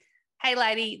Hey,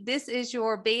 lady, this is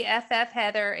your BFF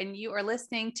Heather, and you are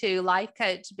listening to Life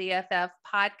Coach BFF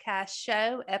podcast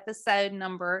show, episode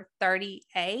number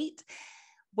 38.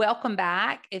 Welcome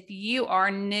back. If you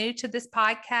are new to this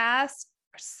podcast,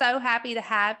 we're so happy to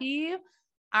have you.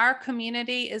 Our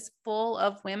community is full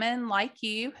of women like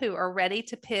you who are ready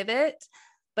to pivot,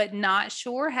 but not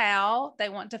sure how. They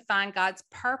want to find God's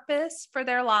purpose for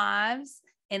their lives.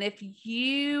 And if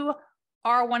you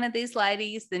are one of these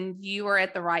ladies, then you are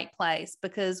at the right place,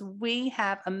 because we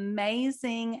have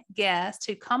amazing guests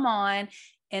who come on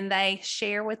and they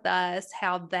share with us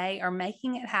how they are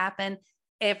making it happen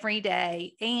every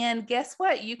day. And guess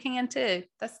what? You can too.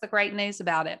 That's the great news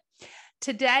about it.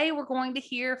 Today, we're going to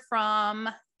hear from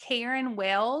Karen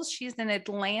Wells. She's in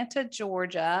Atlanta,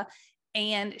 Georgia,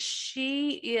 and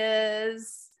she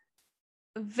is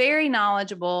very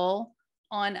knowledgeable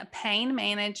on pain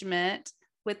management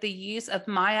with the use of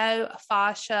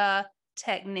myofascia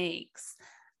techniques.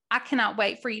 I cannot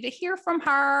wait for you to hear from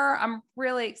her. I'm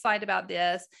really excited about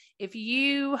this.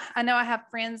 I know I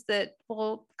have friends that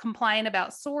will complain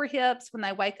about sore hips when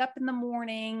they wake up in the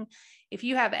morning. If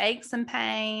you have aches and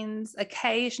pains,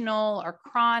 occasional or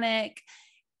chronic,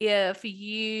 if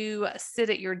you sit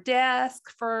at your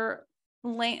desk for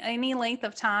any length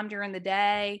of time during the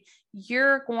day,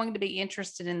 you're going to be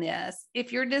interested in this.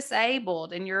 If you're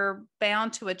disabled and you're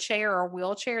bound to a chair or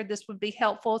wheelchair, this would be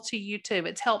helpful to you too.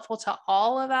 It's helpful to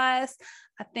all of us.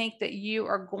 I think that you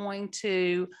are going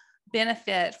to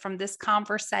benefit from this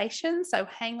conversation. So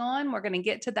hang on, we're going to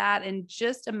get to that in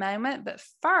just a moment. But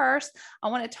first, I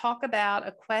want to talk about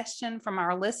a question from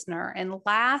our listener. And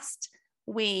last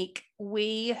week,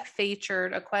 we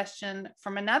featured a question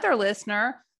from another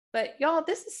listener. But y'all,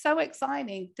 this is so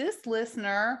exciting. This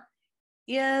listener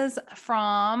is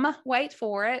from, wait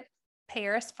for it,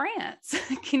 Paris, France.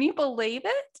 Can you believe it?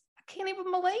 I can't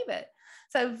even believe it.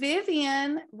 So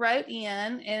Vivian wrote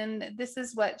in, and this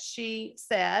is what she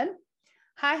said.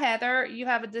 Hi, Heather, you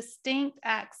have a distinct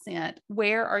accent.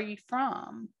 Where are you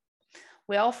from?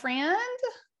 Well, friend,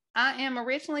 I am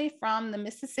originally from the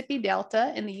Mississippi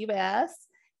Delta in the U.S.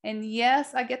 And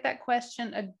yes, I get that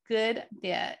question a good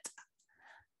bit.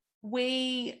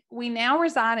 We now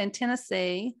reside in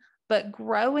Tennessee, but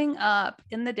growing up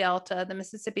in the Delta, the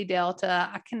Mississippi Delta,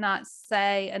 I cannot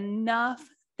say enough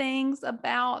things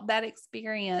about that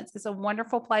experience. It's a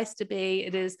wonderful place to be.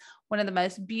 It is one of the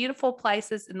most beautiful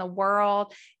places in the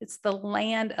world. It's the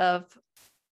land of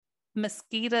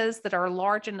mosquitoes that are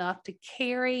large enough to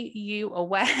carry you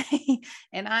away.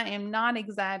 And I am not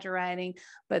exaggerating,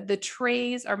 but the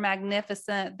trees are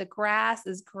magnificent. The grass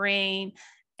is green.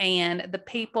 And the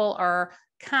people are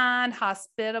kind,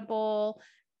 hospitable,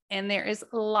 and there is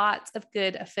lots of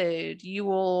good food. You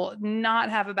will not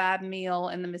have a bad meal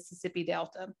in the Mississippi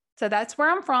Delta. So that's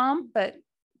where I'm from, but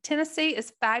Tennessee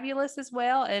is fabulous as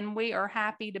well, and we are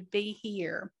happy to be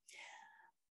here.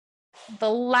 The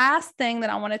last thing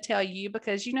that I want to tell you,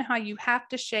 because you know how you have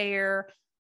to share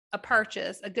a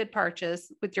good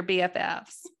purchase with your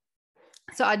BFFs.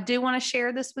 So I do want to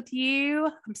share this with you.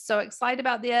 I'm so excited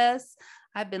about this.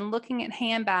 I've been looking at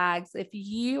handbags. If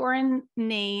you are in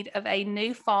need of a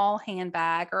new fall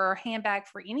handbag or a handbag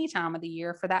for any time of the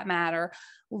year for that matter,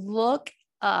 look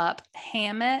up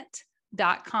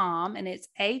Hammit.com, and it's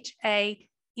HAMMITT.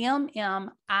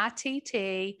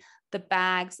 The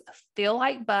bags feel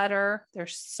like butter. They're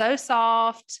so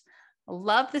soft. I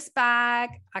love this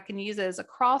bag. I can use it as a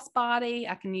crossbody.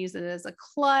 I can use it as a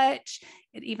clutch.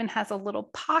 It even has a little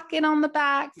pocket on the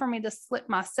back for me to slip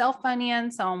my cell phone in.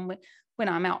 So when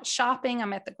I'm out shopping,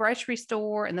 I'm at the grocery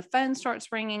store and the phone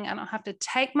starts ringing, I don't have to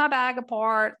take my bag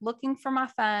apart looking for my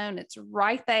phone. It's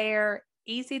right there,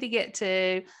 easy to get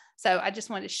to. So I just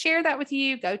wanted to share that with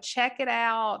you. Go check it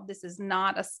out.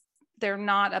 They're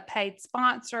not a paid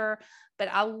sponsor, but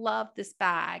I love this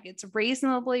bag. It's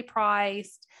reasonably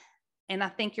priced, and I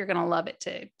think you're going to love it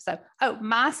too. So,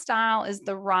 my style is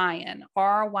the Ryan,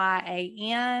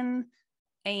 RYAN,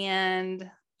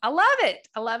 and I love it.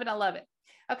 I love it. I love it.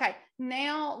 Okay,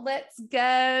 now let's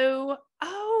go.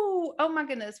 Oh my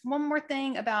goodness. One more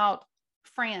thing about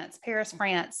France, Paris,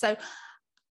 France. So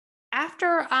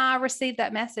after I received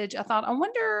that message, I thought, I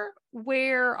wonder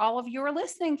where all of you are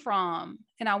listening from.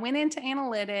 And I went into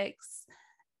analytics,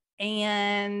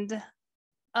 and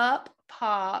up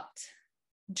popped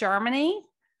Germany,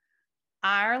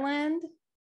 Ireland,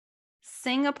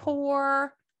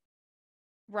 Singapore,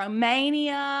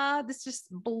 Romania. This just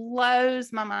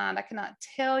blows my mind. I cannot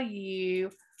tell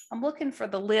you. I'm looking for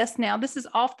the list now. This is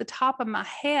off the top of my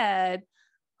head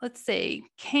let's see,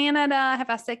 Canada. Have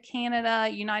I said Canada?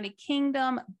 United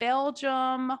Kingdom,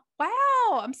 Belgium. Wow.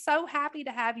 I'm so happy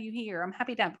to have you here. I'm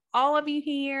happy to have all of you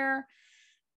here.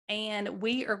 And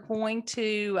we are going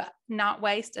to not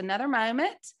waste another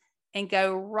moment and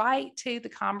go right to the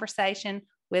conversation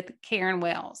with Karen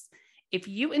Wells. If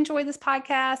you enjoy this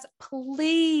podcast,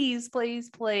 please, please,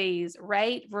 please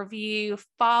rate, review,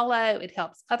 follow. It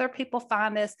helps other people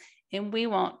find us. And we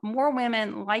want more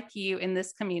women like you in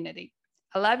this community.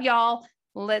 I love y'all.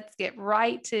 Let's get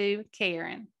right to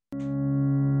Karen.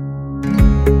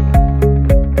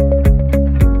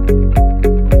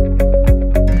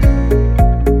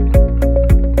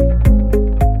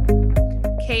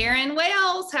 Karen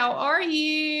Wells, how are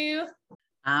you?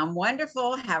 I'm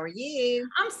wonderful. How are you?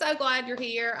 I'm so glad you're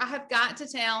here. I have got to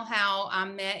tell how I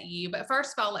met you. But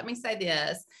first of all, let me say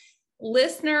this.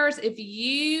 Listeners, if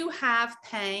you have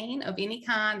pain of any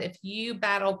kind, if you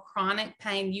battle chronic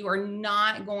pain, you are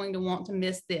not going to want to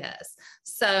miss this.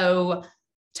 So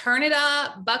turn it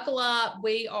up, buckle up.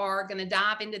 We are going to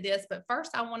dive into this. But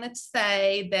first, I wanted to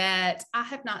say that I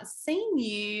have not seen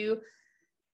you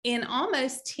in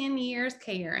almost 10 years,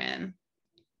 Karen.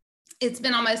 It's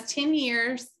been almost 10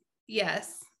 years.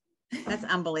 Yes. That's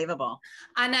unbelievable.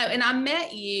 I know. And I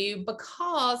met you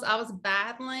because I was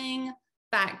battling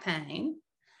back pain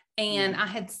and I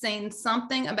had seen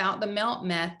something about the melt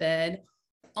method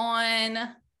on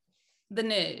the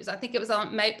news. I think it was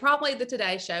on probably the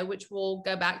Today Show, which we'll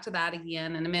go back to that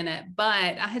again in a minute.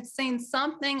 But I had seen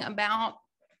something about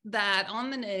that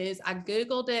on the news. I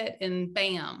Googled it and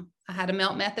bam, I had a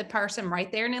melt method person right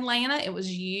there in Atlanta. It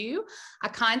was you. I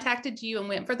contacted you and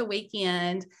went for the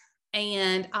weekend,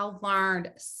 and I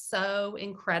learned so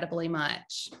incredibly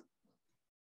much.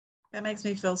 That makes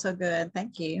me feel so good.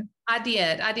 Thank you. I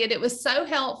did. It was so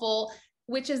helpful,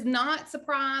 which is not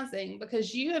surprising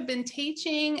because you have been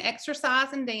teaching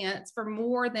exercise and dance for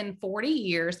more than 40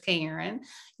 years, Karen.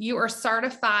 You are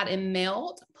certified in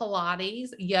melt, Pilates,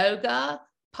 yoga,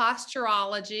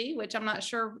 posturology, which I'm not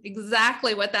sure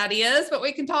exactly what that is, but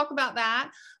we can talk about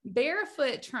that,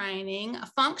 barefoot training,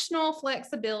 functional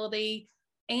flexibility,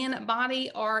 and body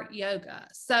art yoga.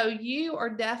 So you are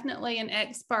definitely an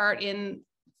expert in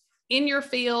your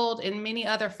field, in many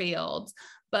other fields,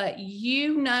 but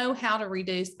you know how to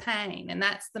reduce pain. And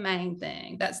that's the main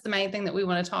thing. That's the main thing that we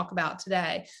want to talk about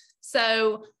today.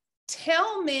 So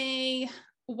tell me,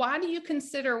 why do you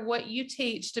consider what you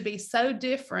teach to be so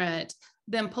different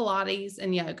than Pilates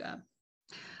and yoga?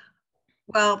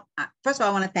 Well, first of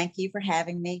all, I want to thank you for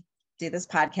having me do this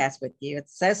podcast with you.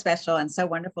 It's so special and so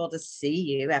wonderful to see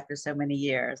you after so many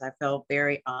years. I feel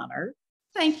very honored.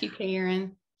 Thank you,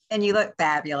 Karen. And you look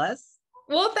fabulous.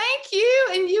 Well, thank you.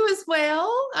 And you as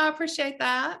well. I appreciate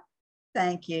that.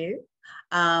 Thank you.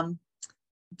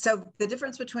 So the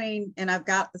difference between, and I've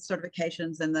got the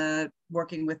certifications and the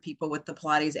working with people with the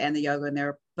Pilates and the yoga, and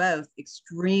they're both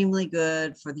extremely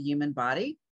good for the human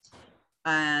body.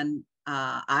 And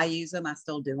I use them. I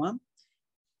still do them.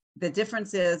 The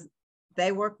difference is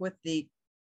they work with the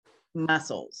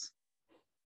muscles,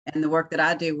 and the work that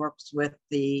I do works with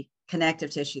the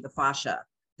connective tissue, the fascia,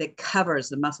 that covers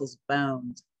the muscles,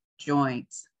 bones,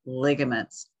 joints,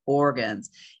 ligaments,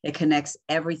 organs. It connects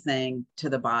everything to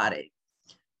the body.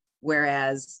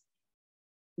 Whereas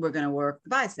we're going to work the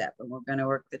bicep, and we're going to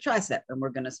work the tricep, and we're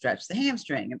going to stretch the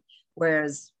hamstring.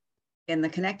 Whereas in the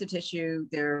connective tissue,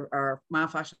 there are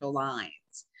myofascial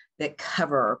lines that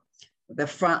cover the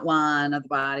front line of the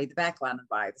body, the back line of the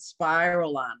body, the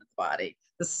spiral line of the body,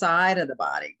 the side of the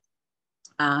body.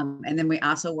 And then we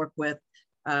also work with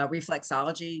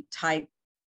reflexology type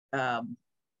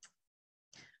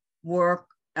work,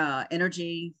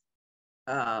 energy,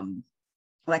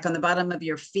 like on the bottom of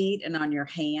your feet and on your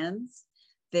hands,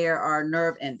 there are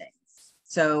nerve endings.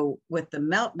 So with the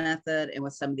melt method and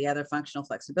with some of the other functional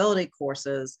flexibility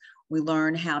courses, we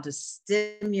learn how to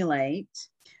stimulate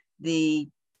the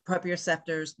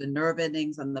proprioceptors, the nerve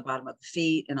endings on the bottom of the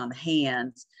feet and on the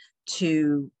hands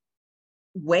to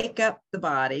wake up the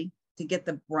body, to get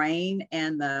the brain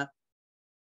and the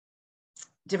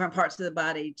different parts of the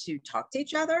body to talk to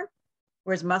each other,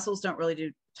 whereas muscles don't really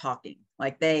do talking.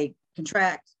 Like they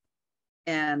contract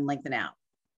and lengthen out.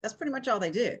 That's pretty much all they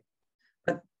do.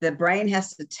 But the brain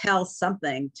has to tell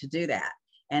something to do that.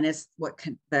 And it's what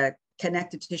the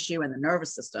connective tissue and the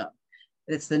nervous system.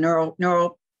 It's the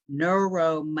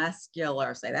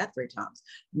neuromuscular, say that 3 times,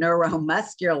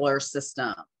 neuromuscular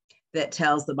system that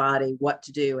tells the body what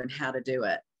to do and how to do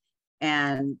it.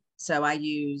 And so I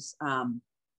use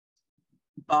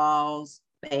balls,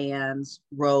 bands,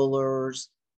 rollers,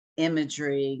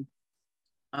 imagery,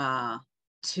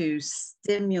 to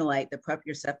stimulate the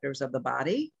proprioceptors of the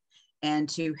body and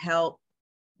to help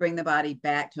bring the body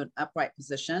back to an upright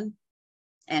position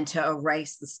and to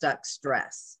erase the stuck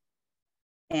stress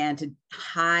and to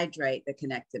hydrate the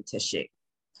connective tissue.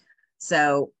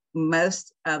 So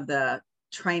most of the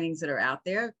trainings that are out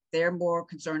there, they're more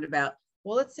concerned about,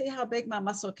 well, let's see how big my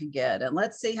muscle can get and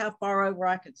let's see how far over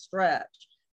I can stretch.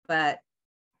 But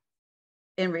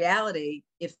in reality,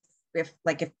 if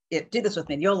do this with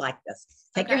me, you'll like this.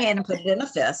 Take your hand and put it in a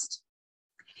fist.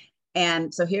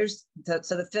 And so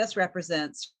so the fist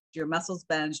represents your muscles,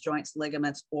 bones, joints,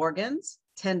 ligaments, organs,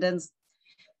 tendons.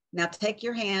 Now take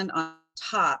your hand on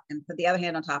top and put the other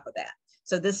hand on top of that.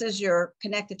 So this is your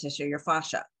connective tissue, your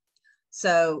fascia.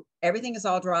 So everything is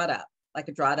all dried up, like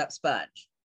a dried up sponge.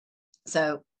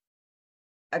 So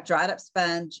a dried up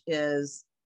sponge is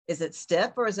it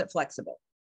stiff or is it flexible?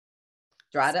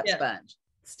 Dried up sponge.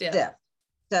 Stiff.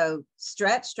 So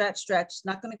stretch. It's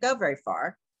not going to go very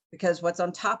far because what's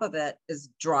on top of it is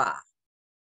dry.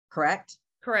 Correct?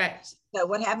 Correct. So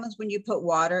what happens when you put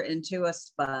water into a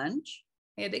sponge?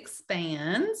 It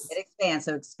expands. It expands.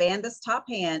 So expand this top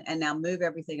hand and now move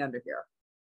everything under here.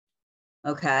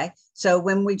 Okay. So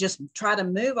when we just try to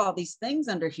move all these things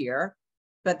under here,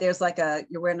 but there's like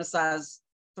you're wearing a size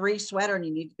 3 sweater and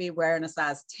you need to be wearing a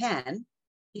size 10,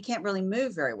 you can't really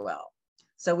move very well.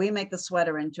 So we make the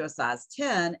sweater into a size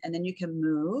 10 and then you can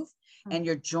move and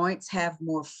your joints have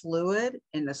more fluid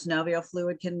and the synovial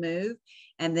fluid can move.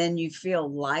 And then you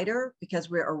feel lighter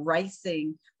because we're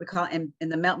erasing, we call in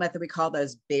the melt method, we call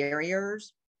those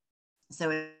barriers. So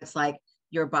it's like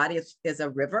your body is a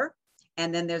river.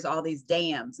 And then there's all these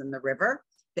dams in the river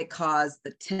that cause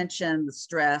the tension, the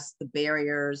stress, the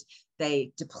barriers.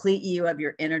 They deplete you of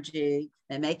your energy.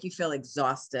 They make you feel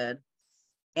exhausted.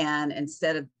 And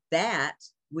instead of that,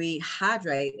 we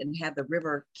hydrate and have the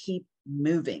river keep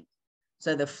moving.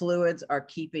 So the fluids are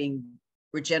keeping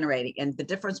regenerating. And the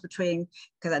difference between,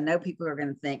 because I know people are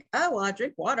going to think, oh, well, I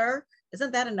drink water.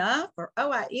 Isn't that enough? Or,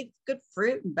 oh, I eat good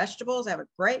fruit and vegetables. I have a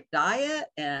great diet.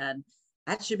 And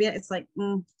that should be it. It's like,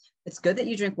 it's good that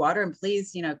you drink water and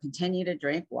please, continue to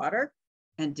drink water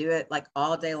and do it like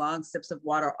all day long, sips of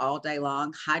water all day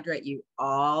long, hydrate you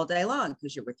all day long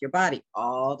because you're with your body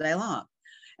all day long.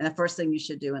 And the first thing you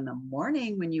should do in the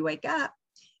morning when you wake up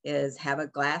is have a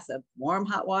glass of warm,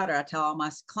 hot water. I tell all my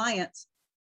clients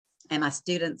and my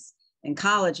students in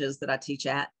colleges that I teach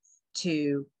at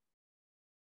to,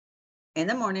 in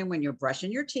the morning when you're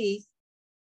brushing your teeth,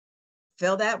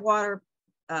 fill that water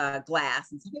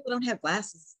glass. And some people don't have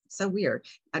glasses. It's so weird.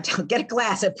 I tell get a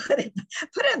glass and put it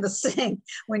in the sink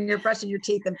when you're brushing your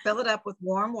teeth and fill it up with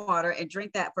warm water and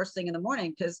drink that first thing in the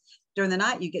morning because during the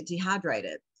night you get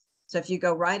dehydrated. So if you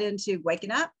go right into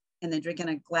waking up and then drinking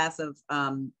a glass of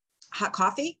hot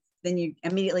coffee, then you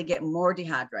immediately get more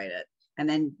dehydrated. And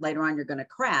then later on, you're going to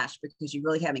crash because you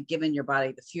really haven't given your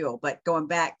body the fuel. But going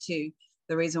back to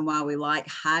the reason why we like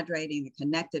hydrating the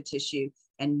connective tissue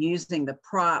and using the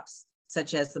props,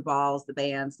 such as the balls, the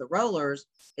bands, the rollers,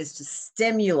 is to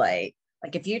stimulate.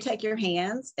 Like if you take your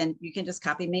hands and you can just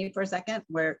copy me for a second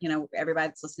where,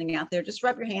 everybody's listening out there, just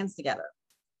rub your hands together.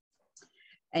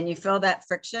 And you feel that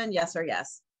friction, yes or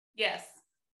yes? Yes.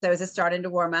 So is it starting to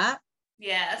warm up?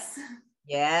 Yes.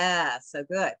 Yeah, so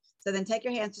good. So then take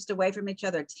your hands just away from each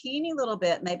other, a teeny little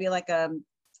bit, maybe like a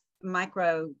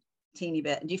micro teeny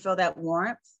bit. Do you feel that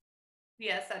warmth?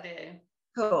 Yes, I do.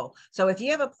 Cool. So if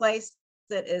you have a place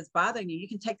that is bothering you, you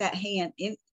can take that hand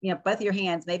in, both of your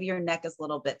hands, maybe your neck is a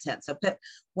little bit tense. So put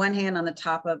one hand on the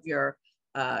top of your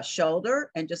shoulder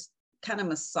and just kind of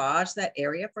massage that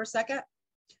area for a second.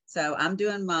 So I'm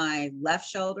doing my left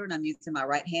shoulder and I'm using my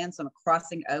right hand. So I'm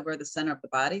crossing over the center of the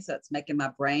body. So it's making my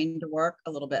brain to work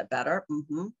a little bit better.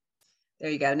 There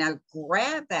you go. Now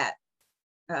grab that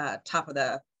top of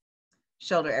the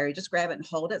shoulder area. Just grab it and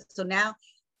hold it. So now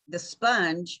the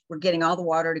sponge, we're getting all the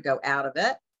water to go out of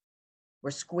it.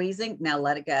 We're squeezing. Now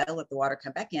let it go. Let the water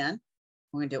come back in.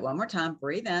 We're going to do it one more time.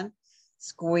 Breathe in.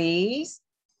 Squeeze.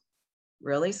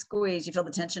 Really squeeze. You feel the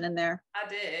tension in there? I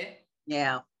do.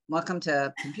 Yeah. Welcome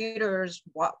to computers,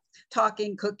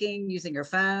 talking, cooking, using your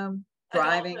phone,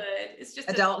 driving. Adulthood. It's just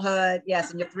adulthood.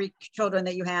 Yes. And your 3 children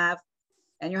that you have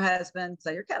and your husband. So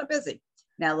you're kind of busy.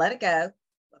 Now let it go.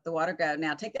 Let the water go.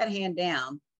 Now take that hand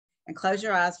down and close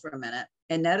your eyes for a minute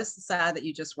and notice the side that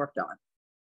you just worked on.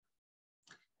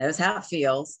 Notice how it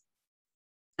feels.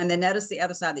 And then notice the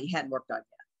other side that you hadn't worked on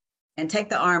yet. And take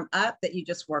the arm up that you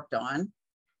just worked on.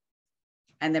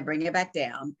 And then bring it back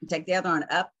down. And take the other arm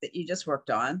up that you just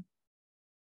worked on.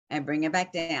 And bring it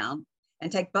back down.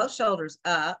 And take both shoulders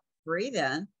up. Breathe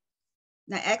in.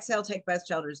 Now exhale, take both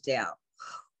shoulders down.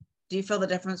 Do you feel the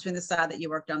difference between the side that you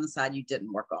worked on, the side you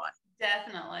didn't work on?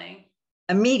 Definitely.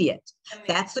 Immediate.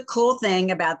 That's the cool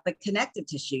thing about the connective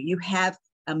tissue. You have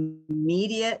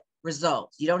immediate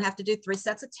results. You don't have to do 3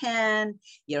 sets of 10.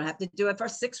 You don't have to do it for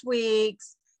 6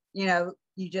 weeks. You know,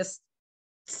 you just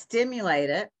stimulate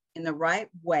it in the right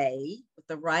way with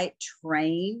the right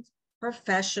trained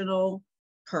professional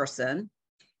person,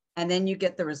 and then you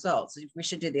get the results. We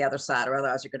should do the other side, or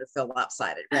otherwise you're going to feel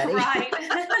lopsided. Ready? Right.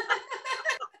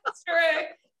 That's true.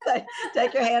 So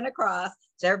take your hand across.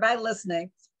 So everybody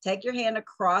listening, take your hand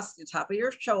across the top of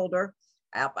your shoulder,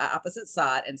 opposite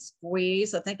side, and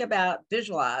squeeze. So think about,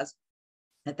 visualize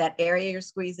that area you're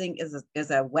squeezing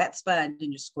is a wet sponge,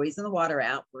 and you're squeezing the water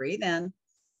out. Breathe in.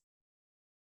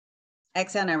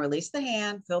 Exhale, now release the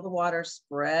hand, feel the water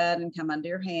spread and come under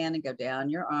your hand and go down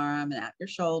your arm and out your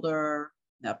shoulder,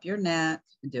 up your neck,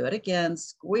 and do it again.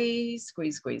 Squeeze,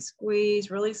 squeeze, squeeze, squeeze,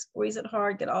 really squeeze it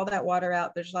hard. Get all that water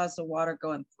out. Visualize the water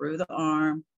going through the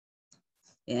arm.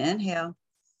 Inhale.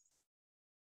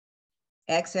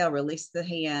 Exhale, release the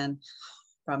hand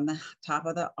from the top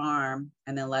of the arm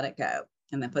and then let it go.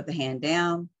 And then put the hand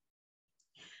down.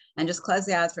 And just close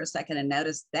the eyes for a second and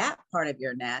notice that part of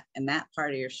your neck and that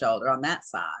part of your shoulder on that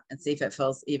side, and see if it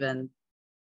feels even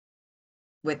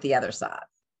with the other side.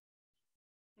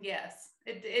 Yes,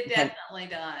 it definitely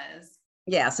does.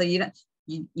 Yeah. So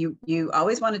you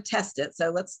always want to test it. So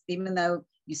let's, even though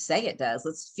you say it does,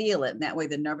 let's feel it. And that way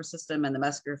the nervous system and the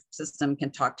muscular system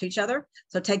can talk to each other.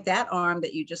 So take that arm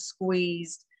that you just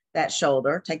squeezed, that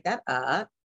shoulder, take that up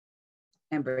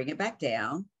and bring it back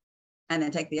down. And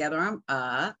then take the other arm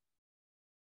up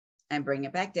and bring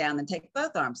it back down. Then take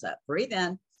both arms up. Breathe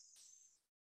in.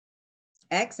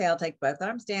 Exhale, take both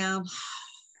arms down.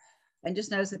 And just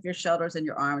notice if your shoulders and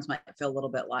your arms might feel a little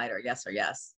bit lighter. Yes or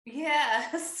yes?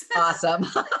 Yes. Awesome.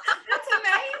 That's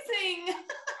amazing.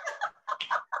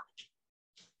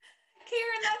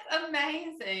 Karen, that's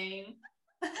amazing.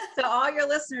 So all your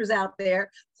listeners out there,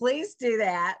 please do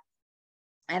that.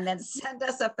 And then send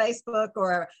us a Facebook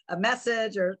or a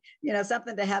message or, you know,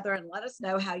 something to Heather, and let us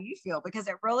know how you feel, because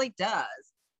it really does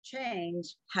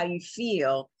change how you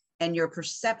feel and your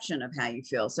perception of how you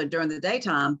feel. So during the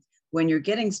daytime, when you're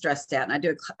getting stressed out, and I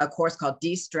do a course called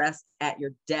De-Stress at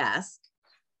Your Desk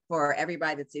for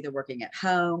everybody that's either working at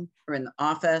home or in the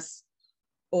office,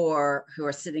 or who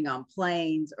are sitting on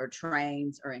planes or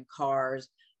trains or in cars,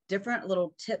 different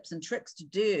little tips and tricks to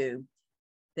do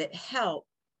that help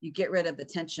you get rid of the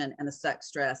tension and the stuck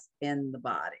stress in the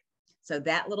body. So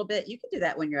that little bit, you can do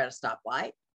that when you're at a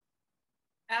stoplight.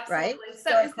 Absolutely. Right?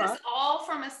 So is this all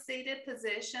from a seated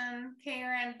position,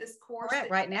 Karen, this course? Correct.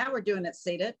 Right now we're doing it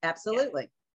seated. Absolutely.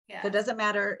 Yeah. So it doesn't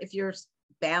matter if you're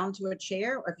bound to a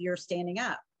chair or if you're standing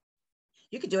up.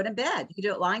 You could do it in bed. You could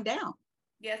do it lying down.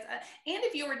 Yes. And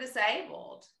if you were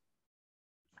disabled.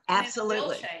 Absolutely. In a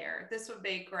wheelchair, this would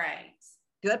be great.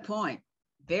 Good point.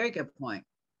 Very good point.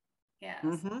 Yes.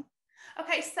 Mm-hmm.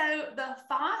 Okay, so the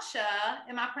fascia,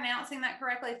 am I pronouncing that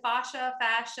correctly? Fascia,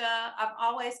 I'm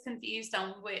always confused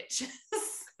on which is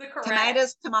the correct.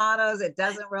 Tomatoes, it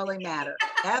doesn't really matter.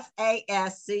 Fascia.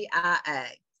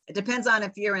 It depends on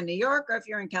if you're in New York or if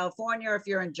you're in California or if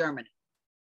you're in Germany.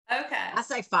 Okay. I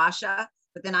say fascia,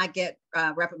 but then I get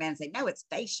reprimanded and say, no, it's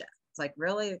fascia. It's like,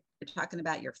 really? You're talking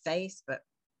about your face? But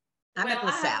I'm in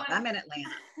the South. I'm in Atlanta.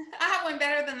 I have one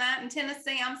better than that. In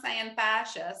Tennessee, I'm saying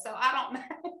fascia. So I don't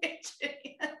know which it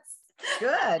is.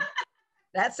 Good.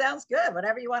 That sounds good.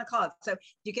 Whatever you want to call it. So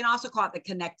you can also call it the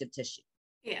connective tissue.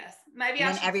 Yes. Maybe.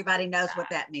 And then everybody knows what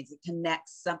that means. It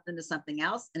connects something to something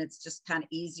else. And it's just kind of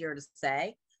easier to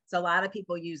say. So a lot of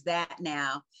people use that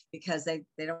now because they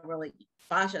don't really,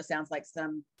 fascia sounds like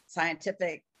some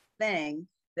scientific thing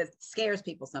that scares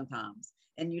people sometimes.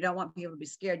 And you don't want people to be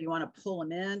scared. You want to pull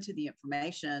them into the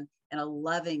information in a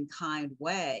loving, kind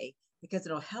way, because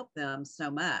it'll help them so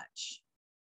much.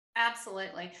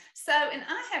 Absolutely. So, and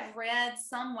I have read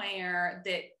somewhere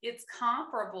that it's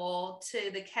comparable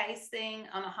to the casing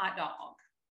on a hot dog.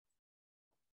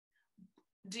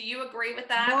 Do you agree with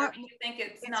that? Or do you think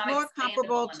it's not more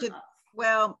comparable to, enough?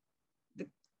 Well, the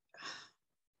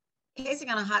casing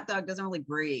on a hot dog doesn't really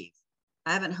breathe.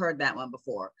 I haven't heard that one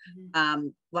before. Mm-hmm.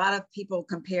 A lot of people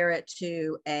compare it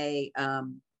to a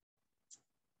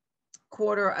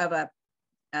quarter of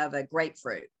a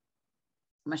grapefruit.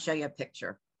 I'm gonna show you a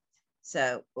picture.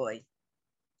 So, boy,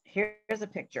 here's a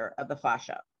picture of the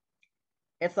fascia.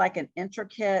 It's like an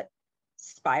intricate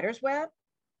spider's web.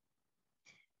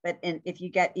 But if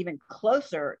you get even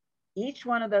closer, each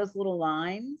one of those little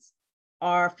lines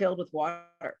are filled with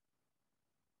water,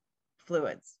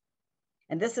 fluids.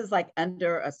 And this is like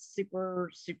under a super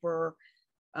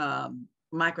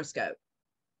microscope.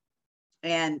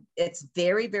 And it's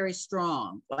very, very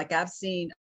strong. Like I've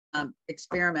seen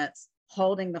experiments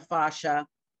holding the fascia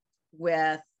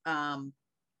with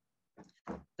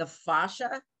the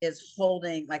fascia is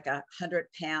holding like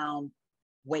 100-pound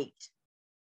weight,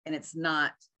 and it's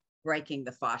not breaking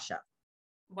the fascia.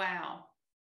 Wow.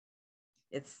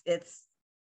 It's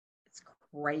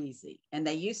crazy. And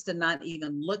they used to not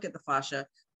even look at the fascia.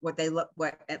 What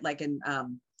like in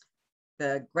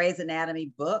the Grey's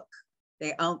Anatomy book,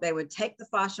 they would take the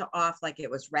fascia off like it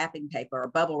was wrapping paper or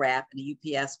bubble wrap in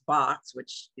a UPS box,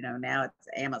 which now it's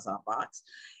an Amazon box,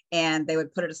 and they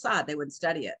would put it aside. They wouldn't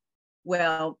study it.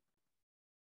 Well,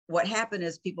 what happened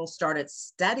is people started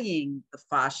studying the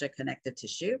fascia connective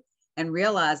tissue and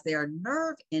realized there are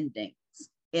nerve endings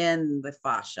in the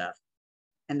fascia,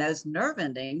 and those nerve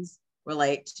endings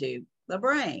relate to the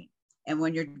brain. And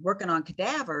when you're working on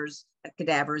cadavers, a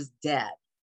cadaver is dead,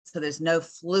 so there's no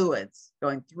fluids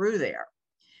going through there.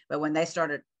 But when they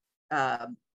started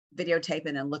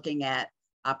videotaping and looking at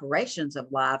operations of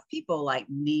live people, like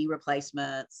knee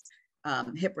replacements,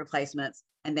 hip replacements,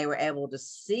 and they were able to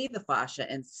see the fascia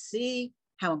and see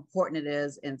how important it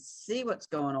is and see what's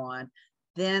going on,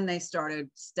 then they started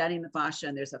studying the fascia.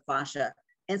 And there's a fascia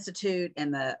institute,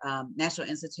 and the National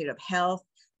Institute of Health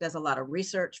does a lot of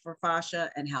research for fascia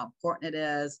and how important it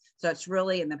is. So it's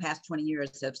really, in the past 20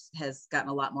 years, has gotten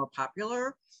a lot more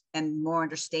popular and more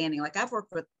understanding. Like I've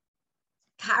worked with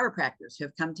chiropractors who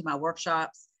have come to my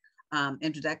workshops,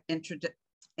 introduction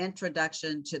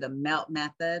to the MELT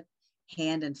method,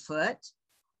 hand and foot,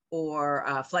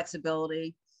 or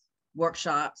flexibility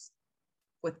workshops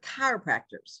with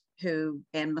chiropractors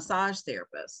and massage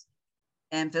therapists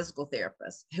and physical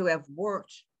therapists who have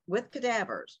worked with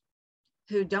cadavers,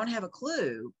 who don't have a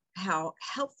clue how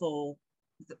helpful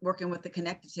working with the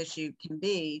connective tissue can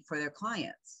be for their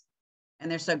clients. And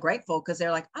they're so grateful because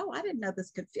they're like, oh, I didn't know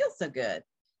this could feel so good.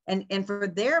 And for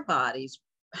their bodies,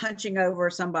 hunching over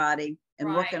somebody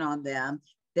and working on them,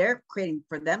 they're creating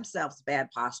for themselves bad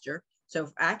posture. So if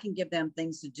I can give them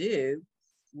things to do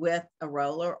with a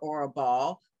roller or a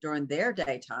ball during their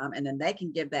daytime, and then they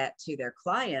can give that to their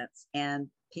clients, and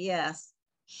PS,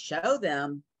 show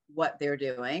them what they're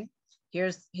doing.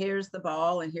 Here's the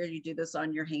ball, and here you do this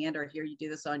on your hand, or here you do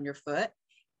this on your foot.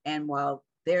 And while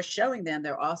they're showing them,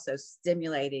 they're also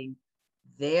stimulating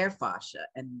their fascia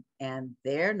and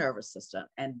their nervous system,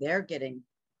 and they're getting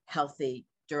healthy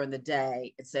during the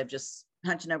day instead of just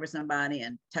hunching over somebody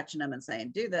and touching them and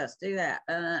saying, do this, do that,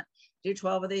 do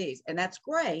 12 of these. And that's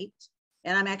great.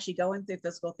 And I'm actually going through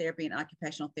physical therapy and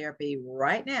occupational therapy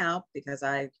right now because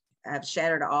I have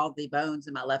shattered all the bones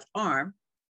in my left arm.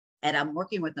 And I'm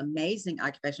working with amazing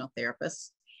occupational therapists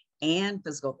and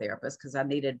physical therapists because I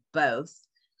needed both.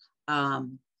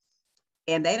 And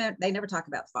they never talk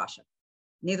about fascia.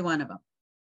 Neither one of them.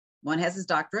 One has his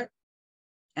doctorate,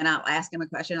 and I'll ask him a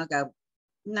question. I'll go,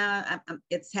 no,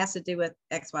 it has to do with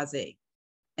XYZ.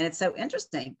 And it's so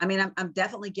interesting. I mean, I'm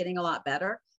definitely getting a lot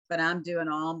better, but I'm doing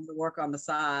all the work on the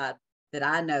side that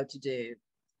I know to do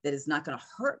that is not going to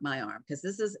hurt my arm, because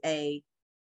this is a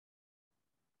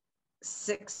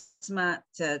 6-month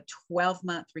to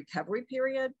 12-month recovery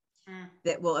period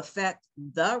that will affect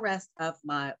the rest of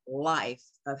my life,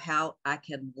 of how I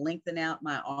can lengthen out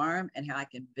my arm and how I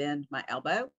can bend my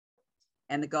elbow.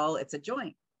 And the goal, it's a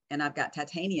joint, and I've got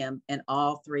titanium in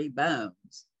all 3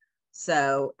 bones.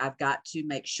 So I've got to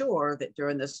make sure that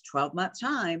during this 12-month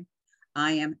time,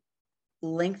 I am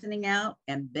lengthening out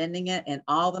and bending it, and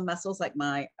all the muscles, like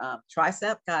my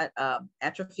tricep got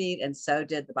atrophied, and so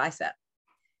did the bicep.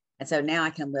 And so now I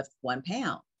can lift 1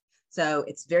 pound. So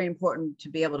it's very important to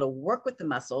be able to work with the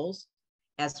muscles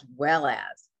as well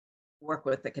as work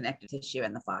with the connective tissue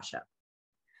and the fascia.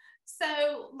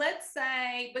 So let's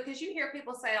say, because you hear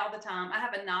people say all the time, I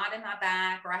have a knot in my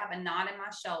back, or I have a knot in my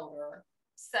shoulder.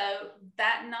 So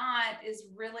that knot is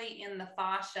really in the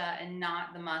fascia and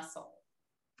not the muscle.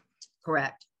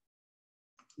 Correct.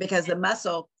 Because the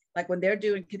muscle, like when they're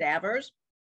doing cadavers,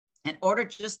 in order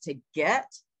just to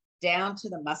get down to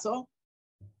the muscle,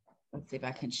 let's see if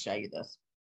I can show you this.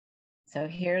 So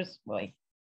here's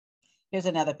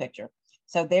another picture.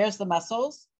 So there's the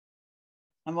muscles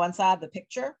on one side of the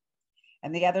picture,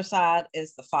 and the other side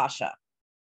is the fascia.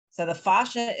 So the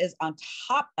fascia is on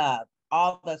top of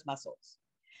all those muscles.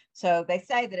 So they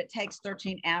say that it takes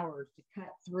 13 hours to cut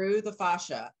through the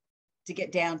fascia to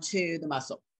get down to the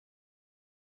muscle.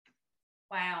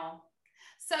 Wow.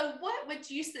 So what would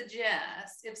you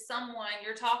suggest if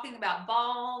you're talking about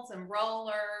balls and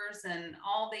rollers and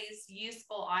all these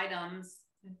useful items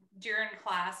during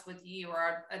class with you,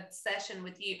 or a session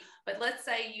with you, but let's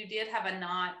say you did have a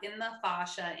knot in the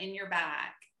fascia in your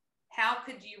back, how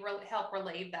could you help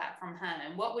relieve that from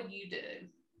home? What would you do?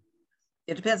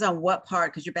 It depends on what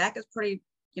part, because your back is pretty,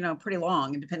 pretty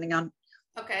long, and depending on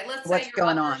okay, let's what's say your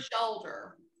going upper on.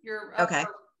 shoulder, your Okay.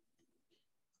 upper.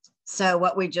 So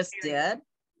what we just did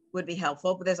would be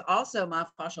helpful, but there's also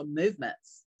myofascial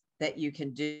movements that you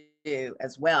can do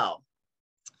as well.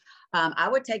 I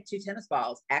would take 2 tennis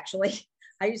balls. Actually,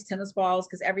 I use tennis balls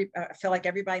because I feel like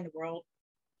everybody in the world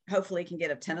hopefully can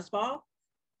get a tennis ball.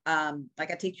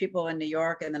 Like I teach people in New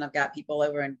York, and then I've got people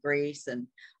over in Greece and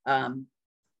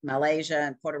Malaysia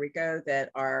and Puerto Rico that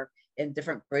are in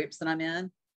different groups that I'm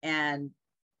in. And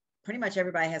pretty much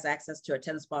everybody has access to a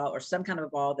tennis ball or some kind of a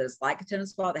ball that is like a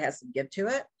tennis ball that has some give to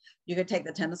it. You could take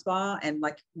the tennis ball, and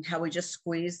like how we just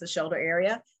squeeze the shoulder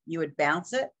area, you would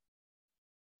bounce it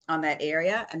on that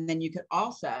area. And then you could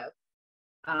also,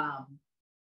 I'm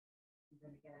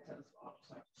going to get a tennis ball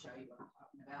so I can show you what I'm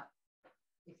talking about.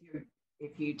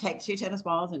 If you take 2 tennis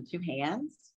balls in 2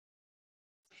 hands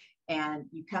and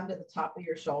you come to the top of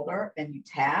your shoulder and you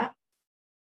tap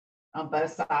on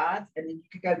both sides, and then you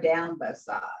could go down both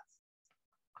sides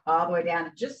all the way down.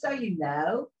 And just so you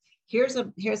know, here's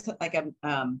like a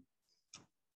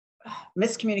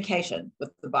miscommunication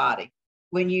with the body.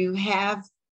 When you have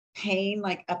pain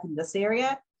like up in this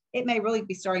area, it may really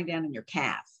be starting down in your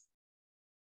calf.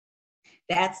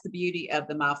 That's the beauty of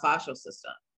the myofascial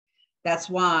system. That's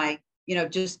why,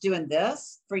 just doing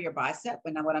this for your bicep,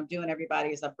 and what I'm doing, everybody,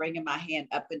 is I'm bringing my hand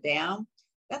up and down.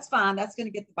 That's fine. That's going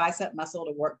to get the bicep muscle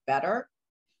to work better.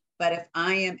 But if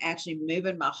I am actually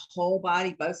moving my whole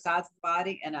body, both sides of the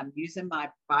body, and I'm using my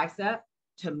bicep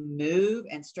to move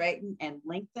and straighten and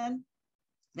lengthen,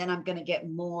 then I'm going to get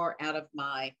more out of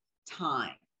my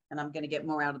time, and I'm going to get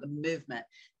more out of the movement.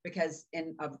 Because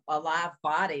in a live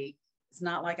body, it's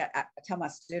not like I tell my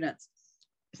students,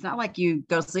 it's not like you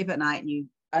go to sleep at night and you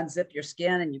unzip your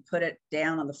skin and you put it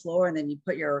down on the floor, and then you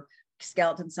put your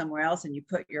skeleton somewhere else and you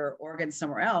put your organs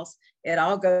somewhere else. It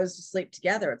all goes to sleep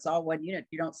together. It's all one unit.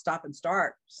 You don't stop and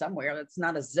start somewhere. It's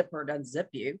not a zipper to unzip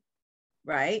you,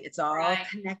 right? It's all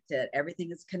connected. Everything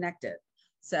is connected.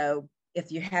 So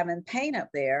if you're having pain up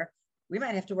there, we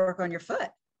might have to work on your foot.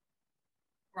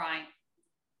 Right.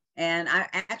 And I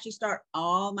actually start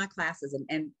all my classes,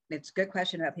 and it's a good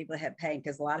question about people that have pain,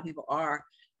 because a lot of people are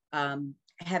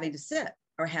having to sit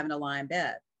or having to lie in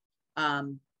bed.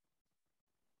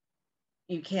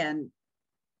 You can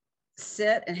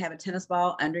sit and have a tennis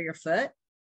ball under your foot,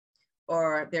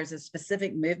 or there's a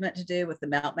specific movement to do with the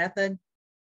melt method.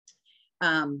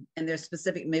 And there's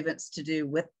specific movements to do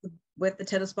with the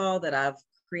tennis ball that I've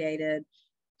created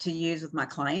to use with my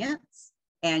clients.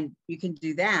 And you can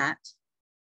do that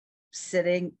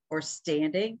sitting or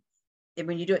standing. And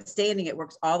when you do it standing, it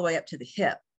works all the way up to the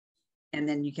hip. And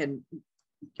then you can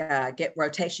get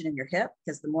rotation in your hip,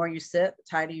 because the more you sit, the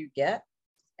tighter you get.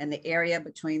 And the area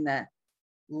between the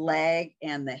leg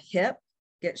and the hip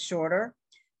gets shorter.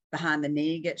 Behind the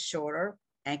knee gets shorter.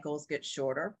 Ankles get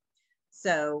shorter.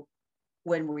 So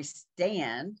when we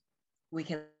stand, we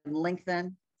can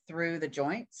lengthen through the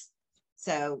joints.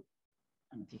 So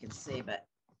I don't know if you can see, but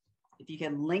if you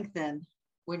can lengthen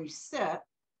when you sit,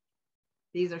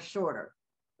 these are shorter,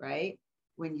 right?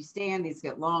 When you stand, these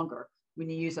get longer. When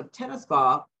you use a tennis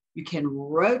ball, you can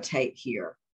rotate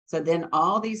here. So then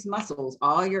all these muscles,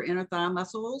 all your inner thigh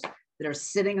muscles that are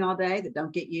sitting all day that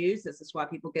don't get used, this is why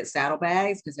people get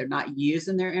saddlebags, because they're not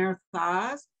using their inner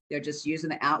thighs. They're just using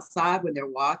the outside when they're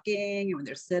walking and when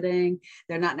they're sitting.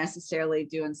 They're not necessarily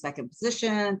doing second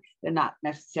position. They're not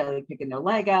necessarily picking their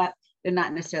leg up. They're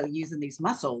not necessarily using these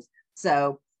muscles.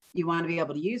 So you want to be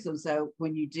able to use them. So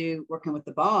when you do working with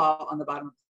the ball on the bottom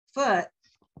of the foot,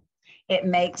 it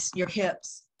makes your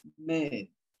hips move.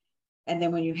 And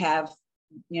then when you have,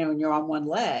 when you're on one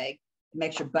leg, it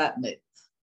makes your butt move.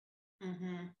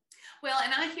 Mm-hmm. Well,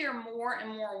 and I hear more and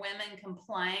more women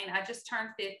complain. I just turned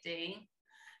 50.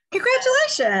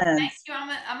 Congratulations. Thank you.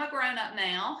 I'm a grown up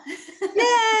now.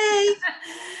 Yay.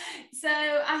 So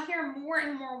I hear more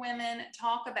and more women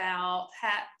talk about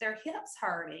their hips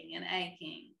hurting and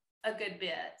aching a good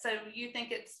bit. So you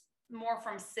think it's more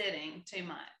from sitting too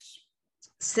much?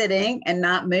 Sitting and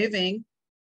not moving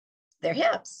their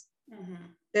hips. Mm-hmm.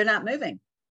 They're not moving.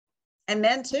 And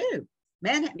men too.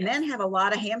 Men have a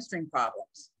lot of hamstring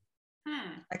problems.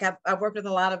 Like I've worked with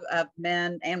a lot of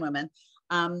men and women.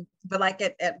 But like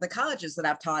at the colleges that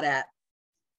I've taught at,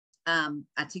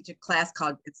 I teach a class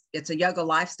called, it's a yoga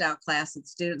lifestyle class that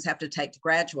students have to take to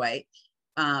graduate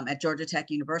at Georgia Tech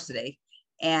University.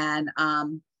 And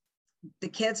the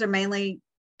kids are mainly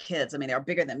kids. I mean, they're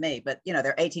bigger than me, but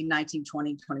they're 18, 19,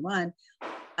 20, 21.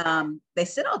 They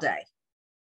sit all day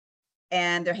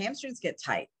and their hamstrings get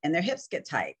tight and their hips get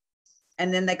tight.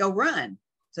 and then they go run.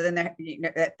 So then they're,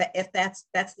 if that's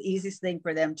the easiest thing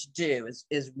for them to do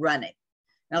is running.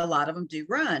 And a lot of them do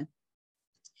run,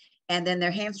 and then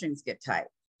their hamstrings get tight.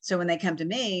 So when they come to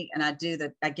me and I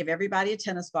give everybody a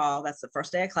tennis ball. That's the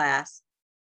first day of class.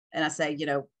 And I say,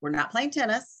 we're not playing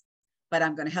tennis, but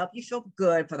I'm going to help you feel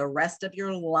good for the rest of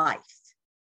your life,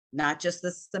 not just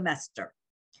this semester.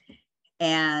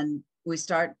 And we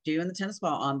start doing the tennis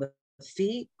ball on the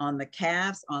feet, on the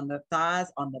calves, on the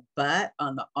thighs, on the butt,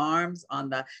 on the arms,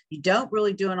 you don't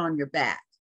really do it on your back.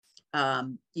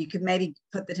 You could maybe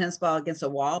put the tennis ball against a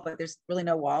wall, but there's really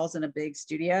no walls in a big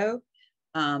studio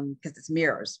because it's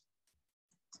mirrors.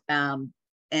 And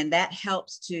that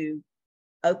helps to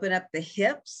open up the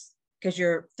hips because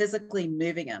you're physically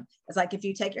moving them. It's like if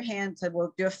you take your hand, so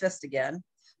we'll do a fist again.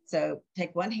 So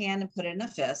take one hand and put it in a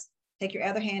fist. Take your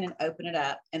other hand and open it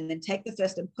up, and then take the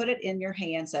fist and put it in your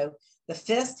hand. So the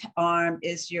fist arm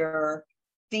is your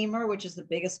femur, which is the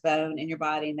biggest bone in your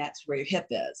body, and that's where your hip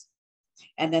is.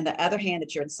 And then the other hand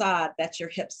that you're inside, that's your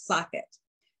hip socket.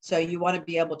 So you want to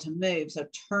be able to move. So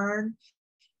turn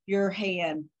your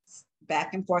hand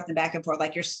back and forth,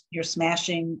 like you're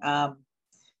smashing, I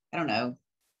don't know,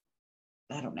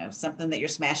 something that you're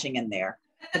smashing in there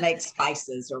to make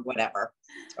spices or whatever.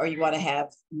 Or you want to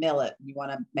have millet, you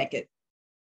want to make it,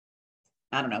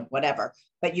 I don't know, whatever.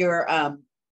 But you're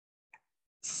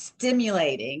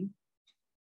stimulating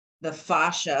the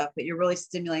fascia, but you're really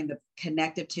stimulating the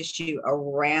connective tissue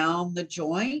around the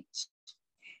joint,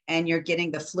 and you're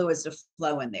getting the fluids to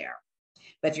flow in there.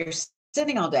 But if you're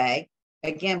sitting all day,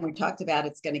 again, we talked about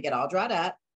it's going to get all dried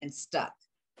up and stuck.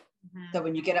 Mm-hmm. So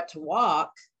when you get up to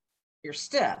walk, you're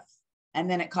stiff, and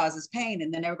then it causes pain.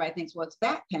 And then everybody thinks, well, it's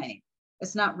back pain.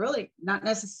 It's not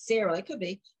necessarily, it could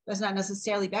be, but it's not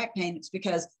necessarily back pain. It's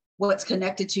because what's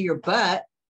connected to your butt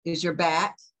is your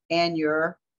back and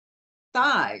your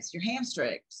thighs, your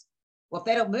hamstrings. Well, if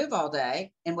they don't move all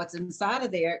day and what's inside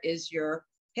of there is your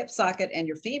hip socket and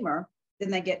your femur, then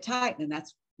they get tight. And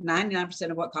that's 99%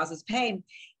 of what causes pain.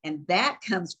 And that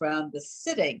comes from the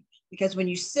sitting, because when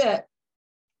you sit,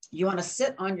 you want to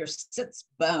sit on your sits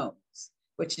bones,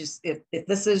 which is if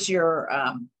this is your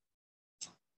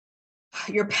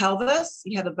pelvis,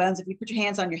 you have the bones. If you put your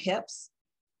hands on your hips,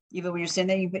 even when you're sitting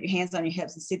there, you put your hands on your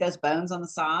hips and see those bones on the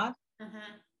side. Mm-hmm.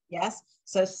 Yes.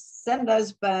 So send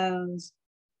those bones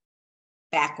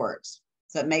backwards.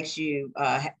 So it makes you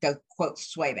go, quote,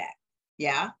 sway back.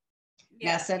 Yeah.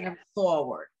 Now send them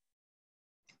forward.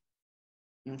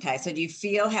 Okay. So do you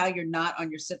feel how you're not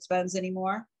on your sits bones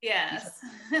anymore? Yes,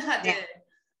 I did.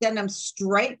 Send them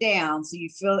straight down. So you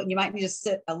feel, you might need to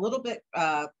sit a little bit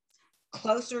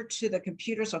closer to the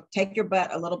computer. So take your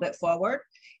butt a little bit forward.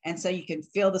 And so you can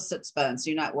feel the sits bones. So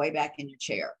you're not way back in your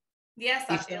chair. Yes,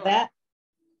 I feel that.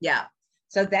 Yeah.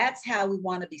 So that's how we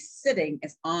want to be sitting,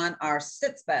 is on our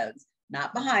sits bones,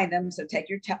 not behind them. So take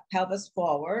your pelvis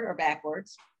forward or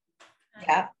backwards.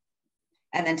 Yeah.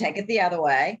 And then take it the other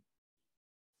way.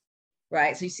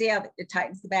 Right. So you see how it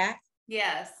tightens the back?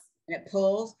 Yes. And it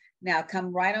pulls. Now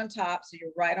come right on top. So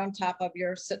you're right on top of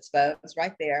your sits bones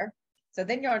right there. So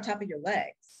then you're on top of your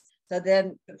legs. So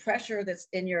then the pressure that's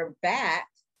in your back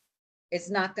is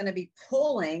not going to be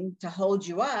pulling to hold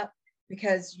you up,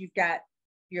 because you've got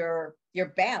your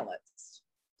balance. Does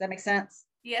that make sense?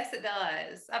 Yes, it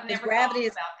does. I've never thought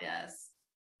about this.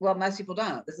 Well, most people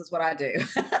don't. This is what I do. You're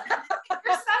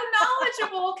so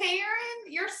knowledgeable, Karen.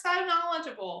 You're so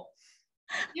knowledgeable.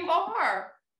 You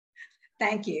are.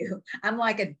 Thank you. I'm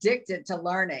like addicted to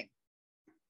learning.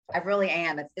 I really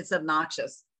am. It's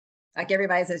obnoxious. Like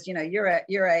everybody says, you're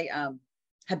a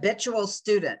habitual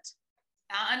student.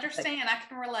 I understand. I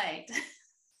can relate.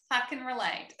 I can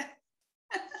relate.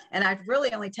 And I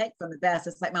really only take from the best.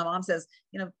 It's like my mom says,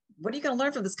 what are you going to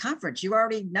learn from this conference? You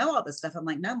already know all this stuff. I'm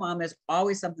like, no, Mom, there's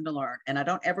always something to learn. And I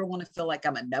don't ever want to feel like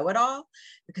I'm a know-it-all,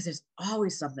 because there's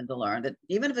always something to learn. That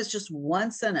even if it's just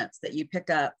one sentence that you pick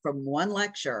up from one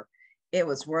lecture, it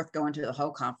was worth going to the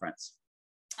whole conference.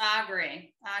 I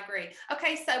agree.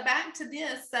 Okay. So back to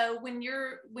this. So when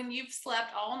you've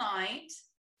slept all night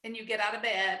and you get out of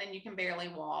bed and you can barely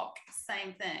walk,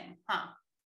 same thing, huh?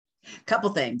 Couple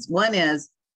things. One is,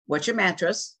 what's your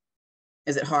mattress?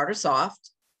 Is it hard or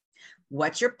soft?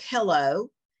 What's your pillow?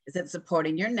 Is it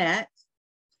supporting your neck?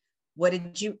 What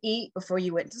did you eat before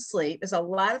you went to sleep? There's a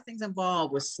lot of things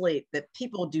involved with sleep that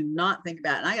people do not think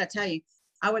about. And I got to tell you,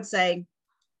 I would say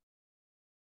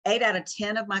 8 out of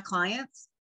 10 of my clients,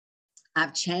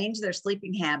 I've changed their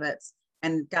sleeping habits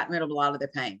and gotten rid of a lot of their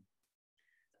pain.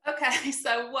 Okay.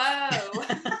 So, whoa.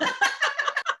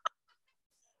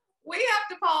 We have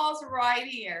to pause right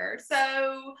here.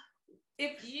 So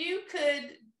if you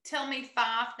could tell me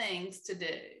 5 things to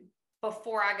do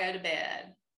before I go to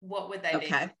bed, what would they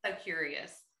be? I'm so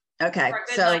curious. Okay. For a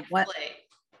good So night's sleep.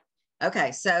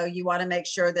 Okay. So you want to make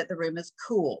sure that the room is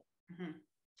cool. Mm-hmm.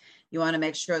 You want to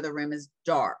make sure the room is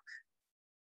dark.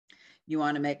 You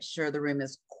want to make sure the room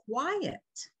is quiet.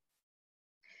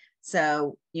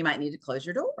 So you might need to close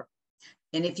your door.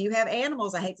 And if you have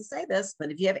animals, I hate to say this,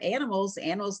 but if you have animals,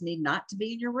 animals need not to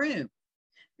be in your room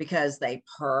because they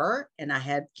purr. And I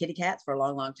had kitty cats for a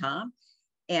long, long time,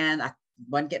 and I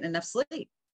wasn't getting enough sleep.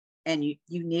 And you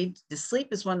need to sleep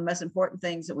is one of the most important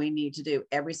things that we need to do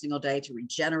every single day to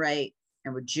regenerate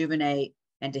and rejuvenate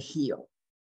and to heal.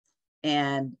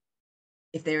 And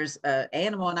if there's an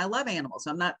animal, and I love animals,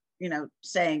 I'm not,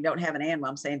 saying don't have an animal.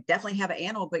 I'm saying definitely have an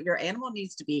animal, but your animal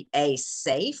needs to be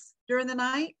safe during the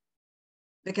night.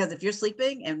 Because if you're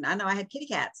sleeping, and I know I had kitty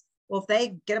cats, well, if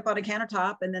they get up on a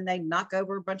countertop and then they knock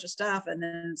over a bunch of stuff and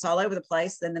then it's all over the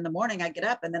place, then in the morning I get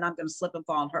up and then I'm going to slip and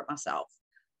fall and hurt myself.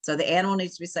 So the animal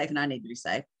needs to be safe and I need to be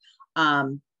safe.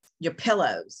 Your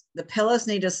pillows, the pillows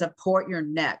need to support your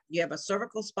neck. You have a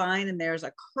cervical spine and there's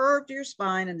a curve to your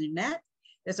spine and your neck.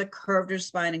 There's a curve to your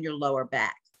spine in your lower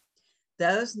back.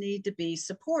 Those need to be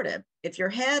supportive. If your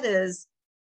head is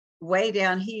way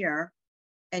down here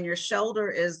and your shoulder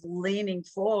is leaning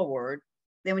forward,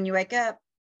 then when you wake up,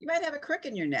 you might have a crick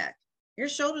in your neck. Your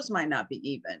shoulders might not be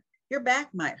even. Your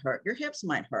back might hurt. Your hips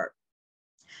might hurt.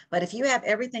 But if you have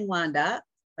everything lined up,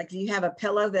 like if you have a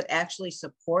pillow that actually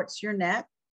supports your neck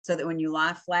so that when you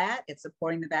lie flat, it's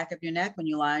supporting the back of your neck. When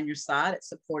you lie on your side, it's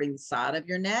supporting the side of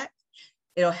your neck.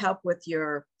 It'll help with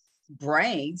your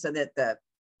brain so that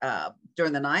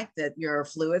during the night that your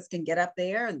fluids can get up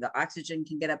there and the oxygen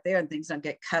can get up there and things don't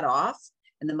get cut off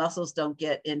and the muscles don't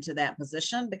get into that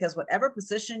position, because whatever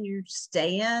position you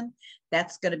stay in,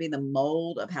 that's going to be the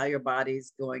mold of how your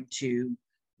body's going to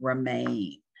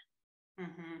remain.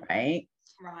 Mm-hmm. Right.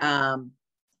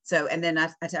 So, and then I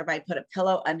tell everybody, put a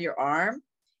pillow under your arm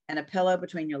and a pillow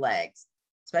between your legs,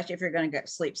 especially if you're going to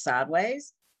sleep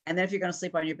sideways. And then if you're going to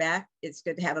sleep on your back, it's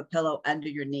good to have a pillow under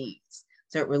your knees.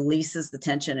 So it releases the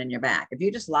tension in your back. If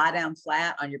you just lie down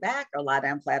flat on your back or lie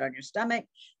down flat on your stomach,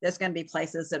 there's going to be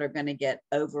places that are going to get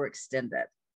overextended.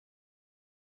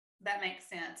 That makes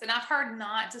sense. And I've heard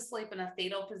not to sleep in a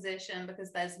fetal position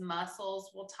because those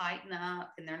muscles will tighten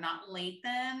up and they're not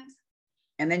lengthened.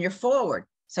 And then you're forward.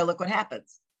 So look what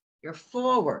happens. You're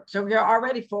forward. So you're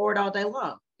already forward all day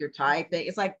long. You're typing.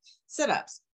 It's like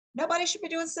sit-ups. Nobody should be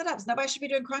doing sit-ups. Nobody should be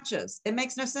doing crunches. It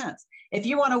makes no sense. If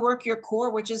you want to work your core,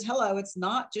 which is it's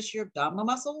not just your abdominal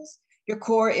muscles. Your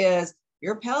core is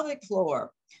your pelvic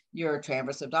floor, your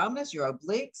transverse abdominis, your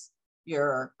obliques,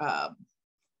 your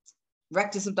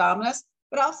rectus abdominis,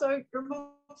 but also your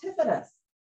multifidus,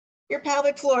 your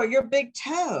pelvic floor, your big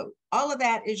toe. All of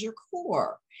that is your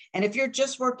core. And if you're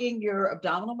just working your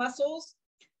abdominal muscles,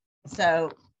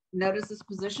 so notice this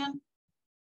position.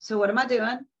 So what am I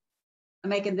doing? I'm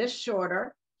making this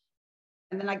shorter.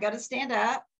 And then I got to stand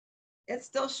up. It's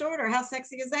still shorter. How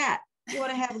sexy is that? You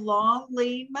want to have long,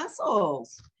 lean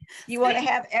muscles. You want to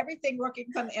have everything working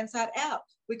from the inside out.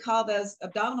 We call those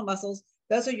abdominal muscles.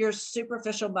 Those are your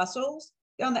superficial muscles.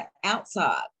 They're on the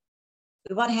outside.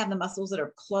 We want to have the muscles that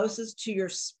are closest to your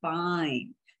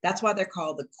spine. That's why they're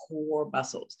called the core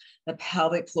muscles, the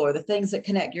pelvic floor, the things that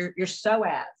connect your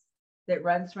psoas that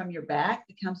runs from your back.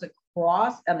 It comes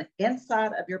across on the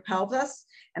inside of your pelvis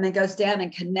and then goes down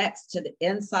and connects to the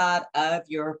inside of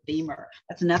your femur.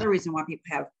 That's another reason why people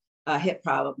have hip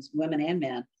problems, women and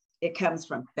men. It comes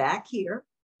from back here,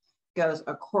 goes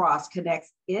across,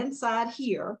 connects inside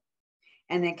here,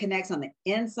 and then connects on the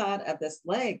inside of this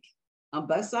leg on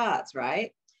both sides,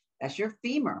 right? That's your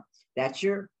femur. That's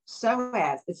your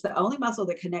psoas. It's the only muscle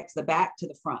that connects the back to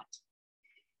the front.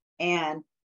 And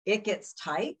it gets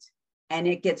tight and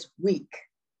it gets weak.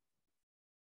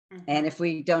 Mm-hmm. And if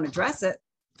we don't address it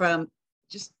from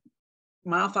just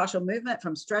myofascial movement,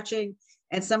 from stretching,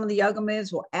 and some of the yoga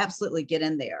moves will absolutely get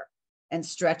in there and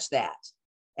stretch that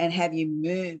and have you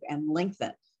move and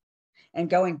lengthen. And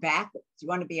going backwards, you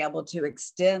want to be able to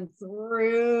extend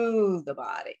through the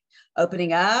body,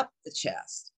 opening up the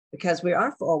chest, because we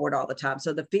are forward all the time.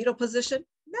 So the fetal position,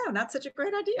 no, not such a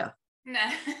great idea.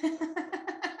 No.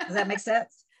 Does that make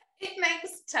sense? It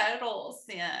makes total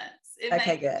sense. It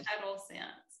okay, makes good. Total sense.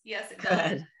 Yes, it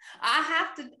does. Good.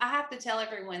 I have to tell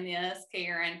everyone this,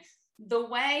 Karen. The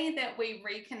way that we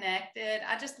reconnected,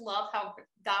 I just love how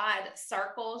God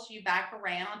circles you back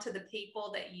around to the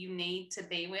people that you need to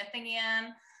be with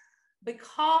again.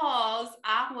 Because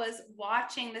I was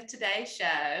watching the Today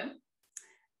Show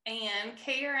and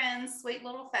Karen's sweet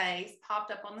little face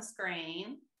popped up on the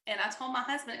screen. And I told my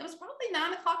husband, it was probably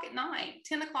 9:00 at night,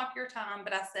 10:00 your time.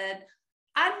 But I said,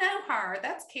 I know her.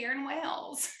 That's Karen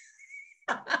Wells.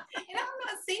 And I've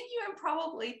not seen you in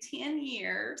probably 10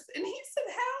 years. And he said,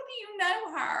 how do you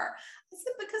know her? I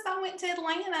said, because I went to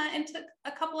Atlanta and took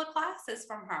a couple of classes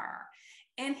from her.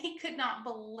 And he could not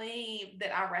believe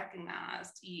that I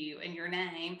recognized you and your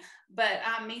name. But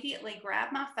I immediately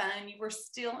grabbed my phone. You were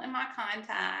still in my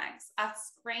contacts. I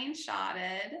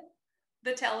screenshotted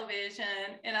the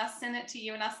television and I sent it to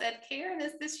you. And I said, Karen,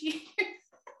 is this you?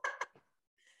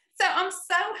 So I'm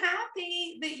so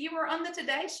happy that you were on the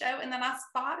Today Show and then I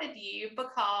spotted you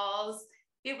because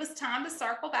it was time to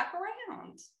circle back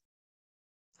around.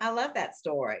 I love that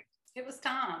story. It was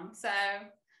time. So,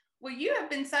 well, you have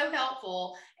been so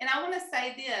helpful. And I want to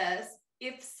say this,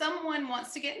 if someone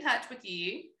wants to get in touch with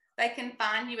you, they can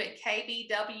find you at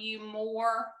KBW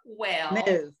More Well.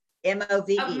 Move,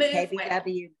 M-O-V-E,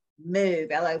 KBW Move,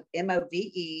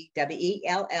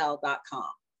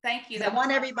 MOVEWELL.com. Thank you. So I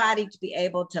want everybody to be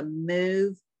able to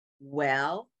move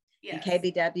well. Yes. And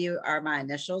KBW are my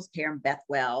initials, Karen Beth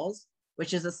Wells,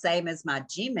 which is the same as my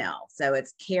Gmail. So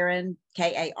it's Karen,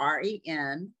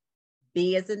 Karen,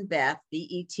 B as in Beth,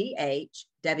 BETH,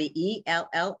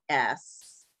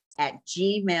 WELLS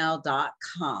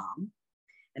 @gmail.com.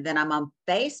 And then I'm on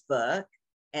Facebook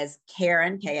as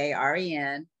Karen,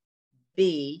 Karen,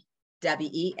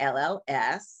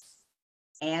 BWELLS.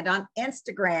 And on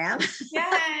Instagram,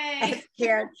 Yay!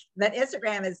 Karen, but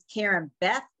Instagram is Karen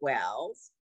Beth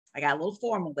Wells. I got a little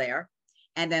formal there.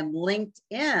 And then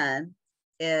LinkedIn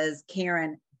is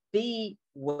Karen B.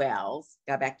 Wells.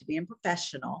 Got back to being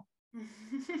professional.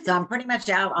 So I'm pretty much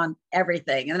out on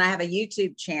everything. And then I have a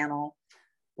YouTube channel,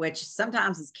 which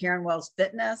sometimes is Karen Wells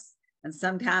Fitness, and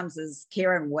sometimes is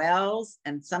Karen Wells,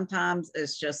 and sometimes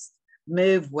it's just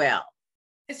Move Well.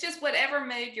 It's just whatever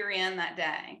mood you're in that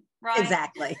day. Right?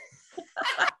 Exactly.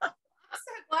 I'm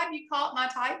so glad you caught my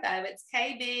typo. It's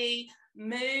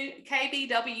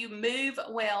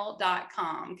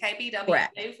KBWMovewell.com.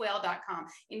 KBWMovewell.com.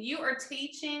 And you are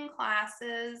teaching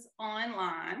classes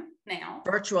online now.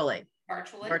 Virtually. And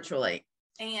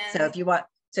so if you want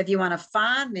to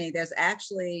find me, there's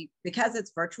actually, because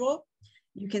it's virtual,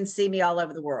 you can see me all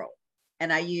over the world.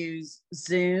 And I use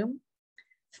Zoom,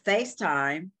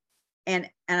 FaceTime, and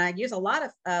I use a lot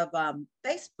of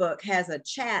Facebook has a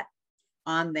chat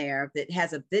on there that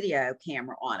has a video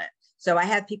camera on it. So I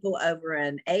have people over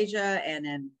in Asia and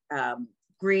in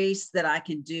Greece that I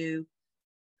can do,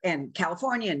 in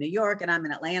California and New York, and I'm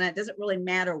in Atlanta. It doesn't really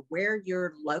matter where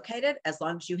you're located, as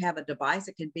long as you have a device.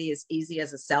 It can be as easy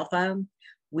as a cell phone.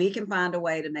 We can find a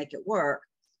way to make it work.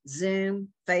 Zoom,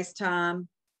 FaceTime,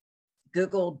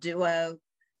 Google Duo,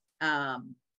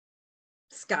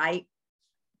 Skype,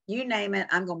 you name it,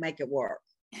 I'm going to make it work.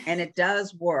 And it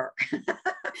does work.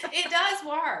 It does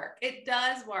work. It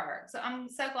does work. So I'm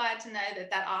so glad to know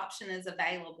that option is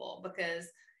available,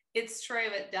 because it's true.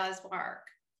 It does work.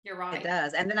 You're right. It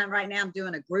does. And then right now I'm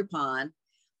doing a Groupon,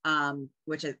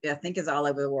 which I think is all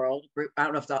over the world. I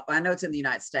don't know I know it's in the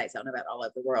United States. I don't know about all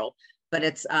over the world, but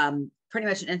it's pretty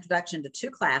much an introduction to 2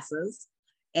 classes.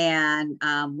 And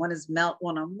one is Melt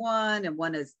One-on-One, and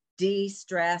one is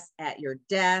De-Stress at Your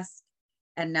Desk.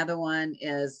 Another one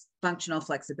is Functional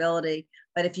Flexibility.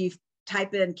 But if you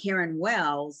type in Karen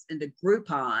Wells into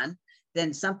Groupon,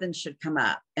 then something should come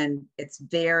up, and it's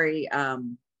very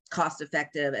cost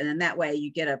effective. And then that way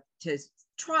you get to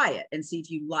try it and see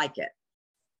if you like it.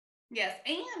 Yes.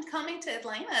 And coming to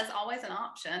Atlanta is always an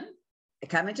option.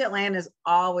 Coming to Atlanta is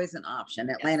always an option.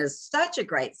 Yes. Atlanta is such a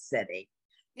great city.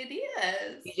 It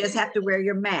is. You just have to wear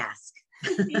your mask.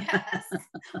 Yes.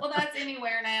 Well, that's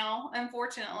anywhere now,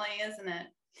 unfortunately, isn't it?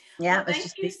 Yeah. Well,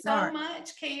 thank you so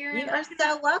much, Karen. You are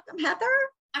so welcome, Heather.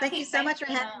 Thank you so much for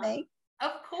having me.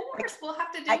 Of course. We'll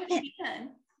have to do it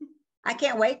again. I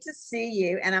can't wait to see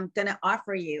you, and I'm going to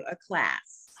offer you a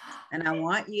class. And I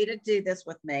want you to do this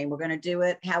with me. We're going to do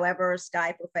it however,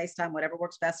 Skype or FaceTime, whatever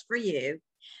works best for you.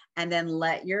 And then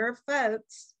let your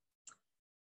folks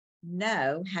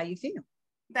know how you feel.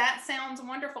 That sounds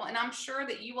wonderful. And I'm sure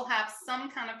that you will have some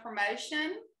kind of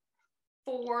promotion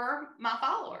for my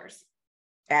followers.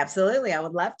 Absolutely. I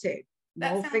would love to.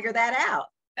 We'll figure that out.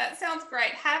 That sounds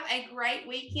great. Have a great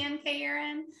weekend,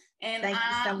 Karen. And thank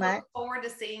you so much. Look forward to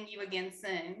seeing you again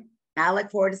soon. I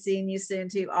look forward to seeing you soon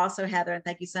too. Also, Heather, and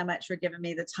thank you so much for giving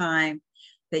me the time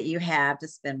that you have to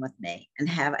spend with me, and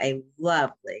have a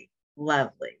lovely,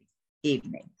 lovely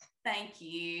evening. Thank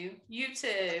you. You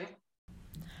too.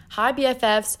 Hi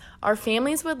BFFs, our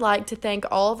families would like to thank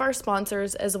all of our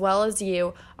sponsors as well as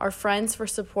you, our friends, for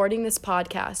supporting this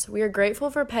podcast. We are grateful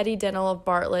for Petty Dental of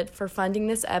Bartlett for funding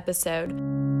this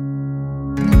episode.